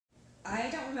I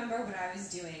don't remember what I was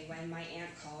doing when my aunt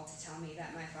called to tell me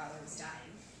that my father was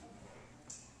dying.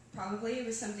 Probably it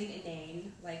was something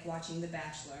inane, like watching The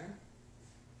Bachelor.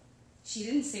 She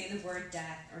didn't say the word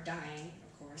death or dying,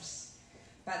 of course,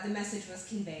 but the message was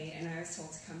conveyed, and I was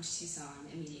told to come to Tucson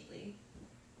immediately.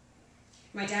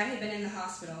 My dad had been in the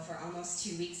hospital for almost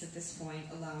 2 weeks at this point,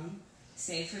 alone,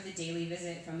 save for the daily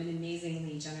visit from an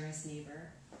amazingly generous neighbor.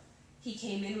 He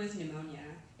came in with pneumonia.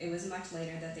 It was much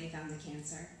later that they found the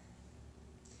cancer.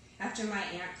 After my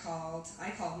aunt called,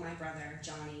 I called my brother,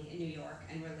 Johnny, in New York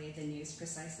and relayed the news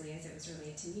precisely as it was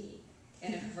relayed to me,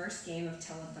 in a perverse game of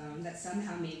telephone that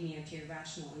somehow made me appear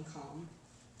rational and calm.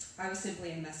 I was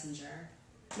simply a messenger.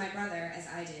 My brother, as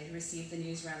I did, received the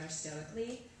news rather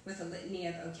stoically, with a litany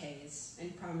of okays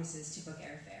and promises to book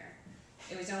airfare.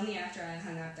 It was only after I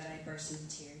hung up that I burst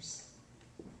into tears.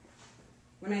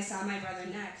 When I saw my brother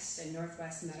next at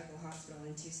Northwest Medical Hospital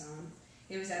in Tucson,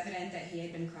 it was evident that he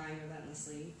had been crying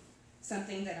relentlessly,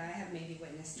 something that I have maybe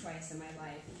witnessed twice in my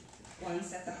life,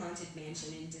 once at the haunted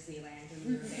mansion in Disneyland when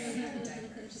we were there in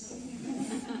diapers.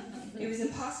 It was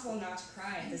impossible not to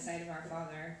cry at the sight of our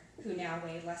father, who now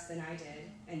weighed less than I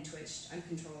did and twitched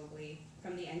uncontrollably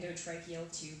from the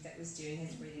endotracheal tube that was doing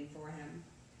his breathing for him,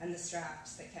 and the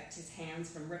straps that kept his hands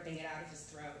from ripping it out of his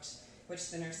throat, which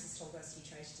the nurses told us he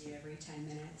tried to do every 10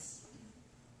 minutes.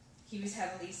 He was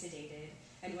heavily sedated,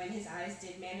 and when his eyes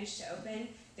did manage to open,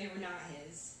 they were not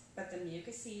his, but the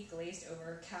mucousy,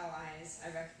 glazed-over cow eyes I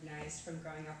recognized from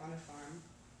growing up on a farm.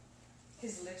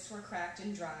 His lips were cracked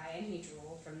and dry, and he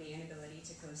drooled from the inability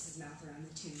to close his mouth around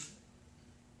the tube.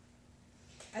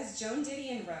 As Joan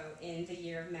Didion wrote in The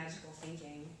Year of Magical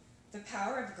Thinking, the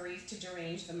power of grief to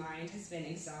derange the mind has been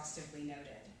exhaustively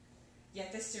noted.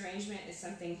 Yet this derangement is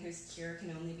something whose cure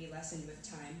can only be lessened with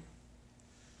time.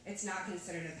 It's not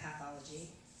considered a pathology.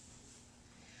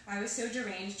 I was so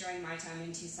deranged during my time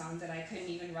in Tucson that I couldn't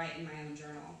even write in my own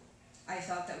journal. I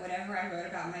felt that whatever I wrote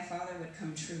about my father would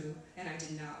come true, and I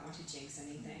did not want to jinx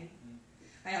anything.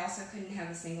 I also couldn't have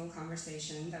a single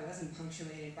conversation that wasn't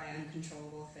punctuated by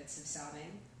uncontrollable fits of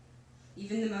sobbing.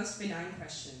 Even the most benign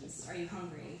questions, are you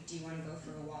hungry, do you want to go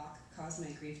for a walk, caused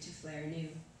my grief to flare anew.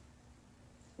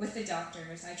 With the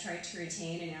doctors, I tried to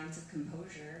retain an ounce of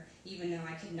composure, even though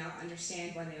I could not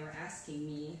understand why they were asking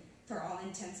me, for all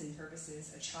intents and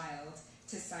purposes, a child,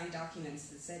 to sign documents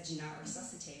that said do not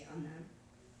resuscitate on them.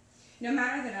 No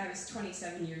matter that I was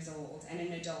 27 years old and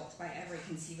an adult by every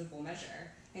conceivable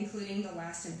measure, including the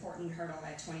last important hurdle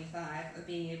at 25 of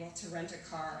being able to rent a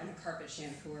car and a carpet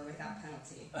shampooer without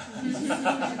penalty.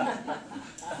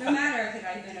 No matter that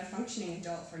I'd been a functioning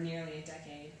adult for nearly a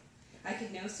decade, I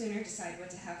could no sooner decide what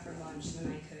to have for lunch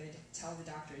than I could tell the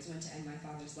doctors when to end my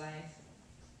father's life.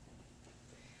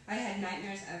 I had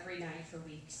nightmares every night for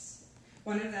weeks.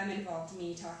 One of them involved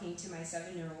me talking to my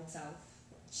 7-year-old self.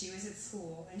 She was at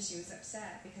school, and she was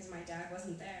upset because my dad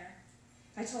wasn't there.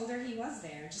 I told her he was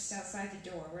there, just outside the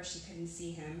door where she couldn't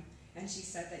see him, and she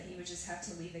said that he would just have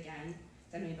to leave again.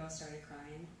 Then we both started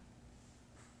crying.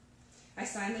 I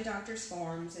signed the doctor's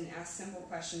forms and asked simple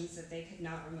questions that they could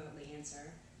not remotely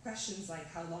answer. Questions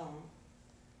like, how long?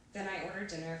 Then I ordered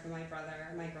dinner for my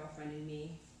brother, my girlfriend, and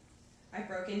me. I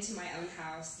broke into my own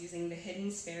house using the hidden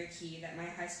spare key that my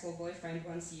high school boyfriend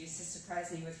once used to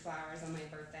surprise me with flowers on my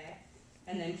birthday,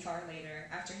 and then far later,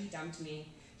 after he dumped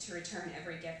me, to return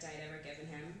every gift I'd ever given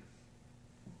him.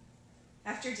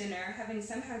 After dinner, having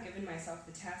somehow given myself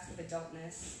the task of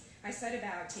adultness, I set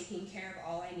about taking care of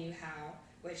all I knew how,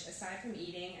 which, aside from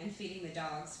eating and feeding the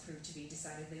dogs, proved to be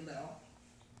decidedly little.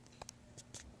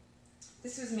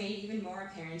 This was made even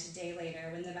more apparent a day later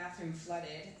when the bathroom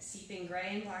flooded, seeping gray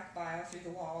and black bile through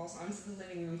the walls onto the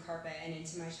living room carpet and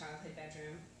into my childhood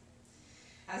bedroom.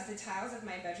 As the tiles of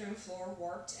my bedroom floor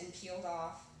warped and peeled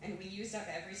off, and we used up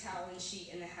every towel and sheet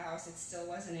in the house, it still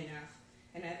wasn't enough,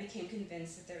 and I became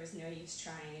convinced that there was no use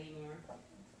trying anymore.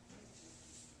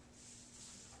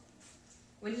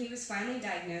 When he was finally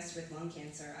diagnosed with lung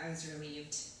cancer, I was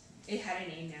relieved. It had a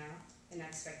name now, an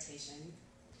expectation.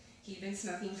 He'd been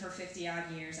smoking for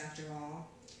 50-odd years, after all.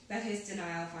 That his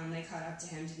denial finally caught up to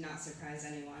him did not surprise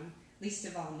anyone, least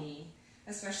of all me,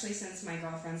 especially since my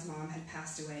girlfriend's mom had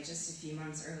passed away just a few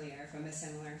months earlier from a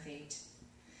similar fate.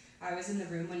 I was in the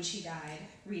room when she died,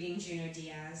 reading Junot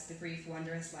Diaz, The Brief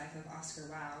Wondrous Life of Oscar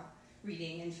Wilde,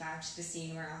 reading, in fact, the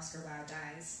scene where Oscar Wilde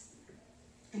dies.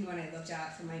 And when I looked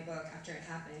out from my book after it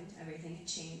happened, everything had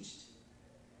changed.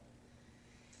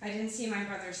 I didn't see my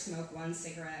brother smoke one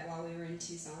cigarette while we were in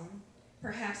Tucson.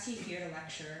 Perhaps he feared a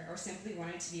lecture or simply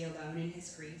wanted to be alone in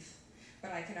his grief,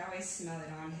 but I could always smell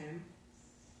it on him.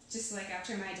 Just like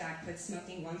after my dad quit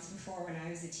smoking once before when I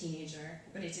was a teenager,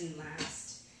 but it didn't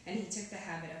last. and he took the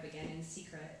habit up again in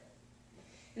secret.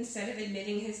 Instead of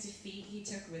admitting his defeat, he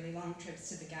took really long trips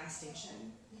to the gas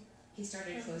station. He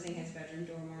started closing his bedroom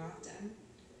door more often.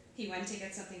 He went to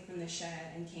get something from the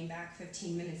shed and came back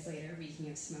 15 minutes later reeking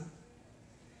of smoke.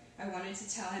 I wanted to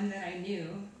tell him that I knew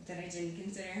that I didn't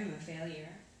consider him a failure,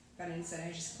 but instead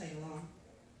I just played along.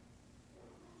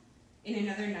 In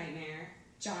another nightmare,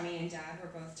 Johnny and Dad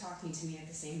were both talking to me at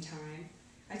the same time.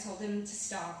 I told them to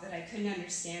stop, that I couldn't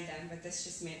understand them, but this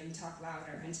just made them talk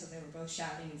louder until they were both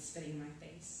shouting and spitting in my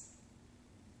face.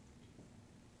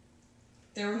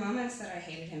 There were moments that I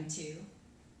hated him too,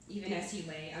 even as he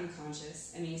lay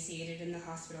unconscious, emaciated in the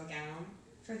hospital gown,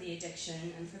 for the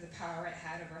addiction and for the power it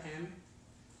had over him.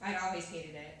 I'd always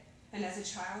hated it, and as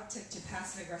a child took to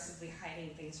passive-aggressively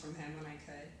hiding things from him when I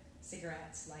could,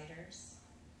 cigarettes, lighters.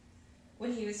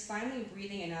 When he was finally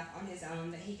breathing enough on his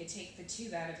own that he could take the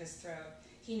tube out of his throat,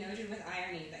 he noted with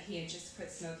irony that he had just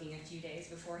quit smoking a few days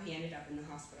before he ended up in the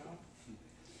hospital.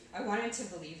 I wanted to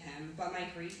believe him, but my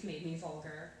grief made me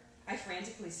vulgar. I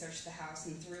frantically searched the house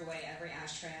and threw away every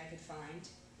ashtray I could find.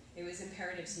 It was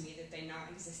imperative to me that they not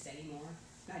exist anymore,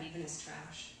 not even as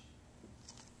trash.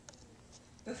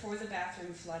 Before the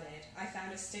bathroom flooded, I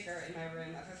found a sticker in my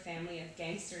room of a family of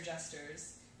gangster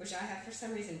jesters, which I have for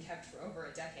some reason kept for over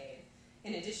a decade,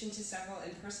 in addition to several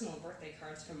impersonal birthday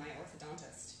cards from my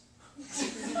orthodontist.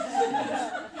 Did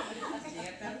you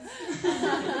get those?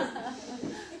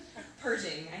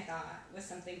 Purging, I thought, was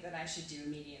something that I should do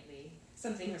immediately,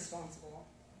 something responsible.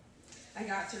 I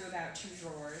got through about 2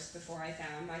 drawers before I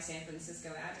found my San Francisco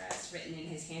address written in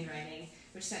his handwriting,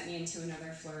 which sent me into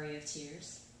another flurry of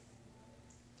tears.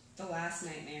 The last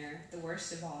nightmare, the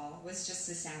worst of all, was just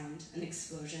a sound, an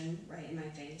explosion right in my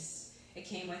face. It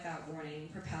came without warning,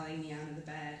 propelling me out of the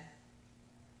bed.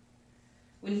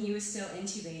 When he was still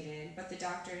intubated, but the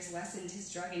doctors lessened his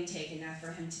drug intake enough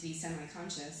for him to be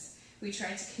semi-conscious, we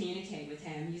tried to communicate with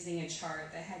him using a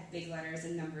chart that had big letters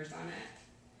and numbers on it.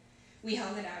 We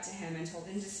held it out to him and told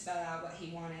him to spell out what he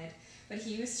wanted, but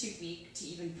he was too weak to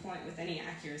even point with any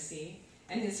accuracy,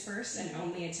 and his first and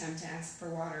only attempt to ask for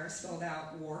water spelled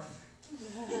out wharf.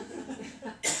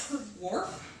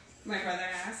 Wharf? My brother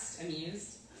asked,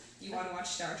 amused. You want to watch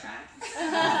Star Trek?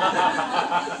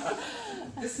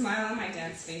 The smile on my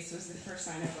dad's face was the first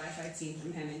sign of life I'd seen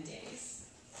from him in days.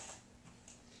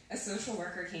 A social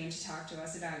worker came to talk to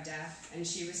us about death, and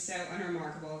she was so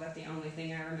unremarkable that the only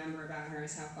thing I remember about her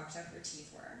is how fucked up her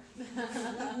teeth were.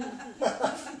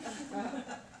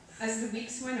 As the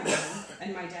weeks went on,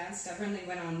 and my dad stubbornly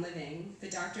went on living, the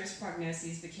doctor's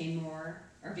prognoses became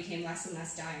less and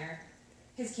less dire.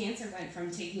 His cancer went from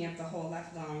taking up the whole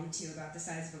left lung to about the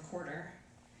size of a quarter.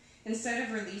 Instead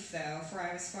of relief, though, for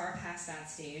I was far past that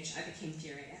stage, I became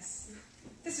furious.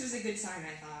 This was a good sign,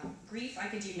 I thought. Grief I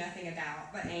could do nothing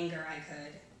about, but anger I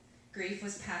could. Grief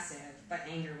was passive, but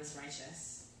anger was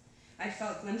righteous. I'd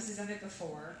felt glimpses of it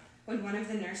before, when one of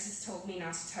the nurses told me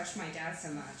not to touch my dad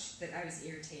so much that I was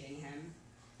irritating him.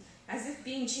 As if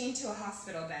being chained to a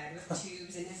hospital bed with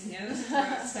tubes in his nose,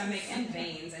 throat, stomach, and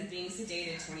veins, and being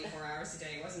sedated 24 hours a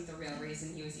day wasn't the real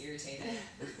reason he was irritated.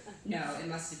 No, it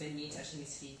must have been me touching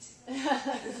his feet.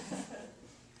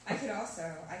 I could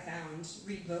also, I found,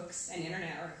 read books and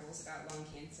internet articles about lung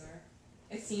cancer.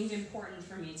 It seemed important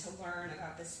for me to learn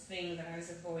about this thing that I was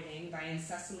avoiding by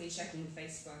incessantly checking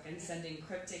Facebook and sending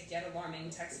cryptic yet alarming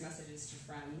text messages to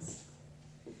friends.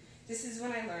 This is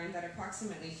when I learned that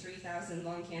approximately 3,000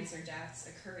 lung cancer deaths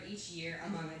occur each year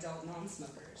among adult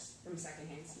non-smokers from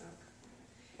secondhand smoke,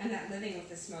 and that living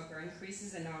with a smoker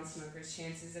increases a non-smoker's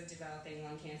chances of developing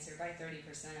lung cancer by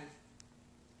 30%.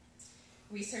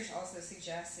 Research also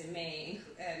suggests it may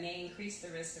increase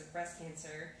the risk of breast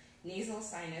cancer, nasal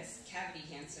sinus cavity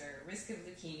cancer, risk of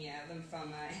leukemia,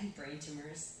 lymphoma, and brain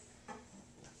tumors.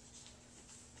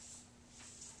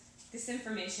 This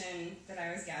information that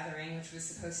I was gathering, which was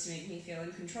supposed to make me feel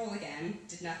in control again,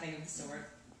 did nothing of the sort.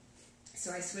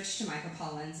 So I switched to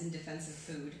mycopollen's in defense of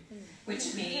food,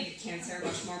 which made cancer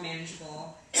much more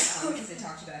manageable because it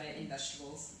talked about it in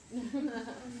vegetables.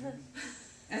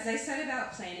 As I set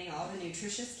about planning all the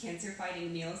nutritious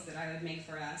cancer-fighting meals that I would make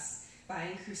for us,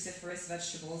 buying cruciferous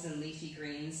vegetables and leafy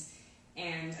greens,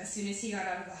 and as soon as he got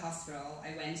out of the hospital,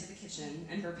 I went into the kitchen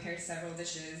and prepared several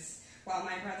dishes, while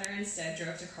my brother instead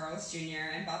drove to Carl's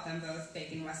Jr. and bought them both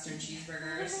bacon Western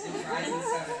cheeseburgers and fries and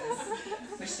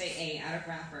sodas, which they ate out of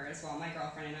wrappers, while my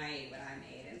girlfriend and I ate what I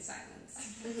made in silence.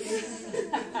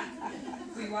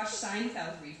 We watched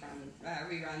Seinfeld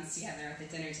reruns together at the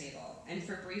dinner table, and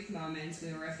for brief moments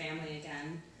we were a family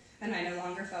again, and I no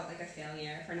longer felt like a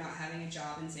failure for not having a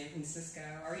job in San Francisco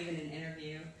or even an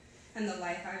interview. and the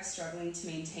life I was struggling to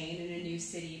maintain in a new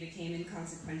city became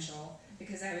inconsequential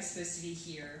because I was supposed to be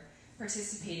here,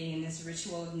 participating in this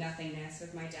ritual of nothingness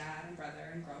with my dad and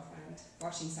brother and girlfriend,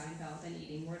 watching Seinfeld and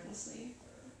eating wordlessly.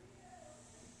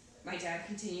 My dad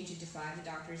continued to defy the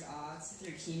doctor's odds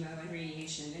through chemo and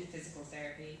radiation and physical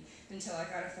therapy until I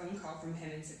got a phone call from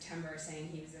him in September saying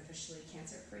he was officially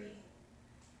cancer-free.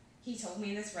 He told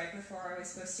me this right before I was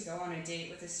supposed to go on a date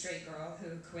with a straight girl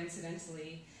who,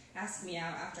 coincidentally, asked me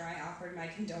out after I offered my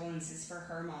condolences for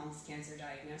her mom's cancer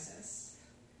diagnosis.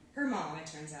 Her mom, it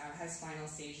turns out, has final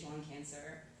stage lung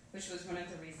cancer, which was one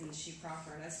of the reasons she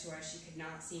proffered as to why she could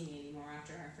not see me anymore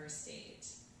after our first date.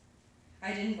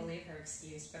 I didn't believe her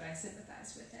excuse, but I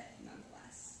sympathized with it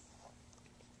nonetheless.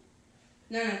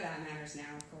 None of that matters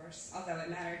now, of course, although it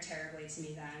mattered terribly to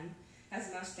me then,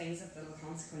 as most things of little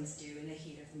consequence do in the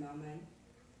heat of the moment.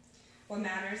 What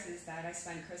matters is that I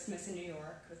spent Christmas in New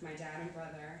York with my dad and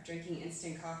brother, drinking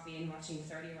instant coffee and watching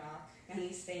 30 Rock, and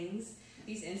these things,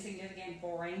 these insignificant,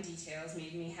 boring details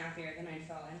made me happier than I'd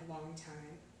felt in a long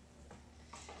time.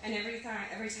 And every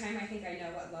time I think I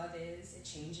know what love is, it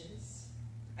changes.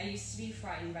 I used to be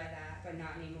frightened by that, but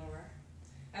not anymore.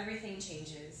 Everything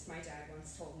changes, my dad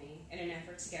once told me, in an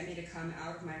effort to get me to come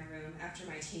out of my room after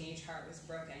my teenage heart was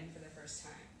broken for the first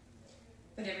time.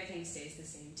 But everything stays the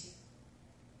same too.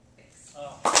 Thanks.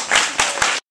 Oh.